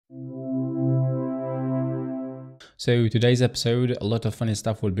So today's episode, a lot of funny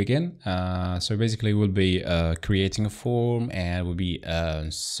stuff will begin. So basically we'll be creating a form and we'll be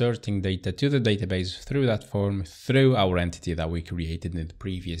inserting data to the database through that form, through our entity that we created in the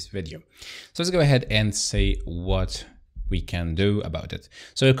previous video. So let's go ahead and see what we can do about it.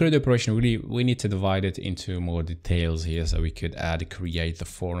 So a CRUD operation, really, we need to divide it into more details here. So we could create the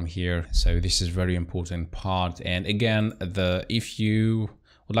form here. So this is very important part. And again, if you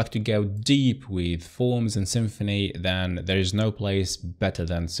would like to go deep with forms in Symfony, then there is no place better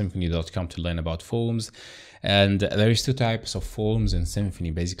than symfony.com to learn about forms. And there is two types of forms in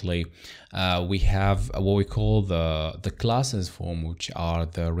Symfony. Basically, we have what we call the classes form, which are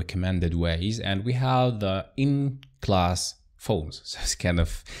the recommended ways, and we have the in-class forms. So it's kind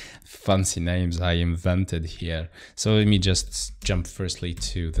of fancy names I invented here. So let me just jump firstly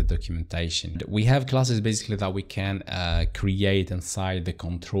to the documentation. We have classes basically that we can create inside the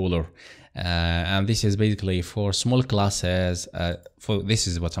controller. And this is basically for small classes. This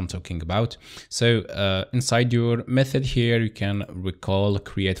is what I'm talking about. So inside your method here, you can recall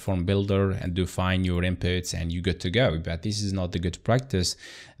create form builder and define your inputs and you're good to go. But this is not the good practice.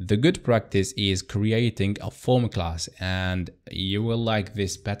 The good practice is creating a form class, and you will like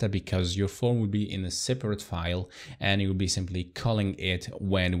this better because your form will be in a separate file and you will be simply calling it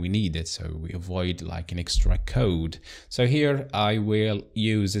when we need it. So we avoid like an extra code. So here I will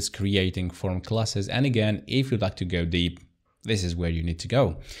use this creating form classes. And again, if you'd like to go deep, this is where you need to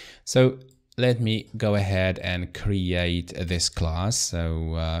go. So let me go ahead and create this class.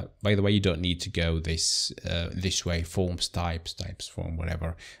 So by the way, you don't need to go this way, forms, types, form,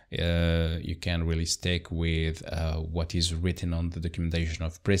 whatever. You can really stick with what is written on the documentation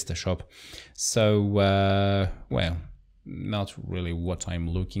of PrestaShop. So well, not really what I'm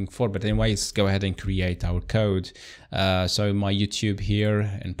looking for, but anyways, go ahead and create our code. So my YouTube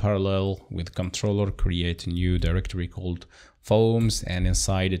here, in parallel with controller, create a new directory called forms, and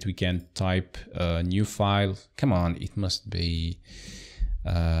inside it we can type a new file. Come on, it must be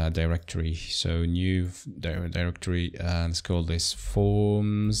directory. So new directory, let's call this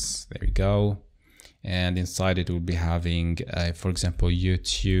forms. There we go. And inside it will be having, for example,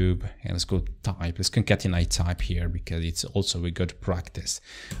 YouTube, and let's go type. Let's concatenate type here because it's also a good practice.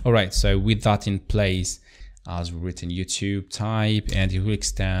 All right, so with that in place, as written YouTube type, and it will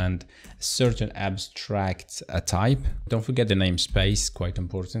extend a certain abstract type. Don't forget the namespace, quite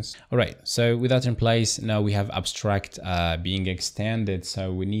important. All right, so with that in place, now we have abstract being extended.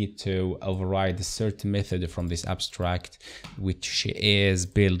 So we need to override a certain method from this abstract, which is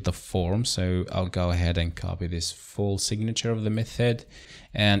build the form. So I'll go ahead and copy this full signature of the method,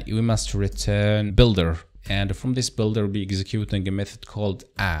 and we must return builder. And from this builder, we'll be executing a method called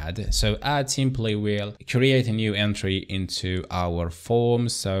add. So add simply will create a new entry into our form.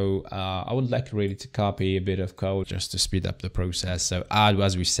 So I would like really to copy a bit of code just to speed up the process. So add,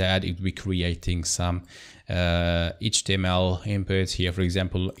 as we said, it will be creating some HTML inputs here. For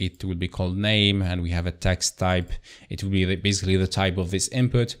example, it will be called name, and we have a text type. It will be basically the type of this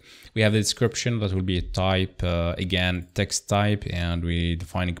input. We have the description that will be a type, again, text type, and we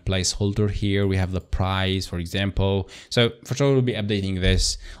defining placeholder here. We have the price, for example. So for sure, we'll be updating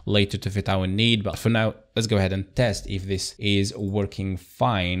this later to fit our need. But for now, let's go ahead and test if this is working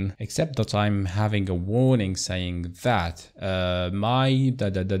fine, except that I'm having a warning saying that my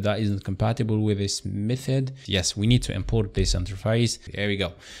da isn't compatible with this method. Yes, we need to import this interface. There we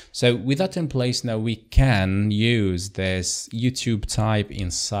go. So with that in place, now we can use this YouTube type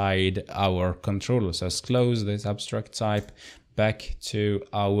inside our controller. So let's close this abstract type, back to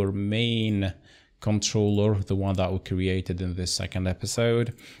our main controller, the one that we created in this second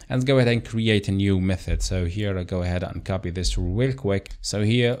episode, and go ahead and create a new method. So here I go ahead and copy this real quick. So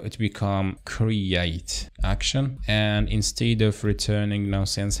here it become create action, and instead of returning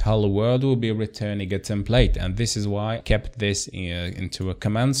nonsense hello world, we'll be returning a template, and this is why I kept this into a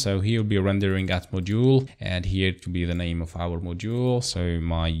command. So here we'll be rendering at module, and here to be the name of our module, so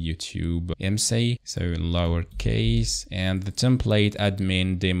my YouTube MC, so in lowercase, and the template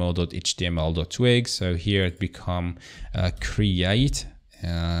admin demo.html.twig. So here it become create,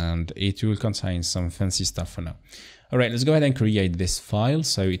 and it will contain some fancy stuff for now. All right, let's go ahead and create this file.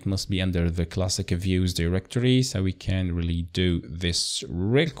 So it must be under the classic views directory. So we can really do this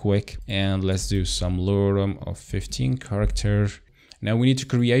real quick, and let's do some lorem of 15 characters. Now we need to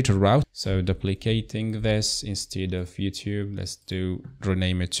create a route. So duplicating this, instead of YouTube, let's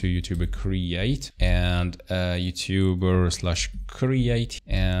rename it to YouTuber create, and YouTuber/create,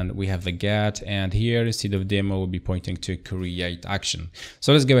 and we have the get, and here instead of demo we'll be pointing to create action.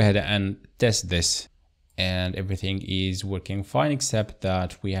 So let's go ahead and test this. and everything is working fine, except that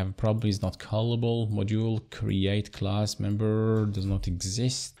we have probably is not callable. Module create class member does not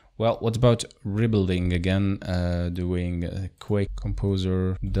exist. Well, what about rebuilding again? Doing a quick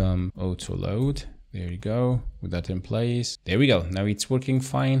composer dump auto load. There you go, with that in place. There we go, now it's working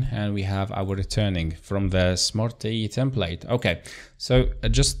fine, and we have our returning from the Smarty template. Okay, so I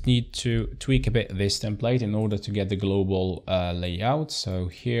just need to tweak a bit this template in order to get the global layout. So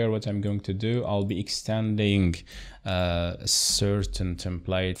here what I'm going to do, I'll be extending a certain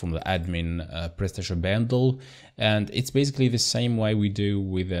template from the admin PrestaShop bundle, and it's basically the same way we do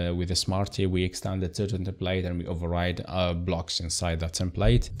with the Smarty. We extend a certain template and we override blocks inside that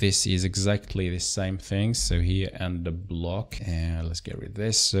template. This is exactly the same thing. So here and the block, and let's get rid of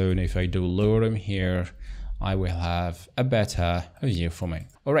this. So if I do lorem here, I will have a better view for me.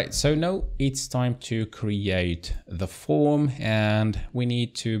 All right, so now it's time to create the form, and we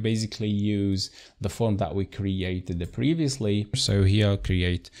need to basically use the form that we created previously. So here I'll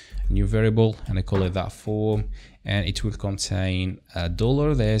create a new variable and I call it that form, and it will contain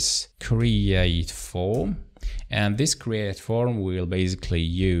 $this create form. And this create form will basically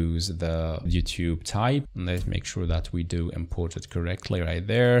use the YouTube type. And let's make sure that we do import it correctly right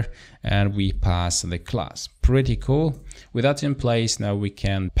there. And we pass the class. Pretty cool. With that in place, now we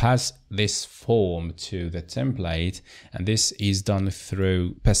can pass this form to the template. And this is done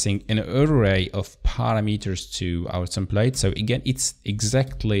through passing an array of parameters to our template. So again, it's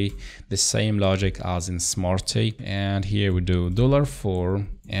exactly the same logic as in Smarty. And here we do $form,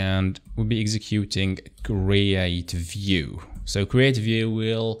 and we'll be executing create view. So create view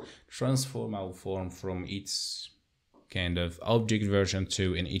will transform our form from its kind of object version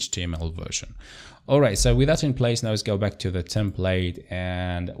to an HTML version. All right, so with that in place, now let's go back to the template,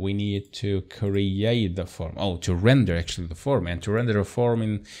 and we need to create the form. Oh, to render actually the form, and to render a form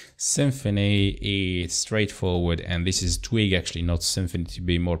in Symfony is straightforward, and this is Twig actually, not Symfony to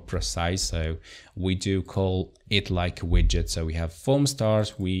be more precise. So we do call it like a widget. So we have form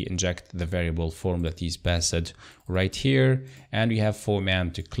start, we inject the variable form that is passed right here, and we have form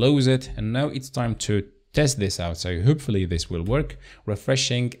and to close it. And now it's time to test this out. So hopefully this will work.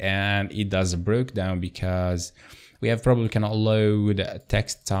 Refreshing, and it does break down because we have probably cannot load a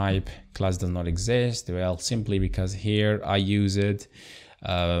text type. Class does not exist. Well, simply because here I used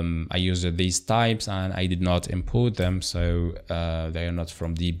these types and I did not import them, so they are not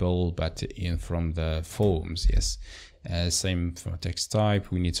from debug but from the forms. Yes. Same for text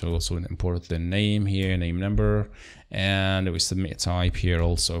type. We need to also import the name here, name number, and we submit type here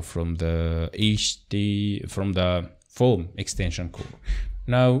also from the from the form extension core.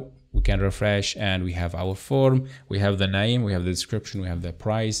 Now we can refresh, and we have our form, we have the name, we have the description, we have the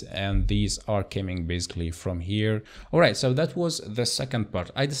price, and these are coming basically from here. All right, so that was the second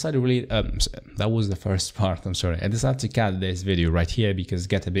part. I decided really, that was the first part, I'm sorry. I decided to cut this video right here because it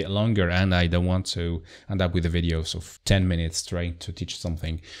gets a bit longer and I don't want to end up with a video of 10 minutes trying to teach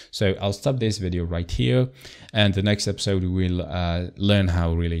something. So I'll stop this video right here, and the next episode we will learn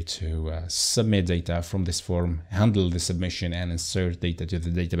how really to submit data from this form, handle the submission, and insert data to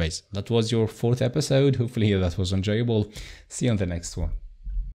the database. That was your 4th episode. Hopefully that was enjoyable. See you on the next one.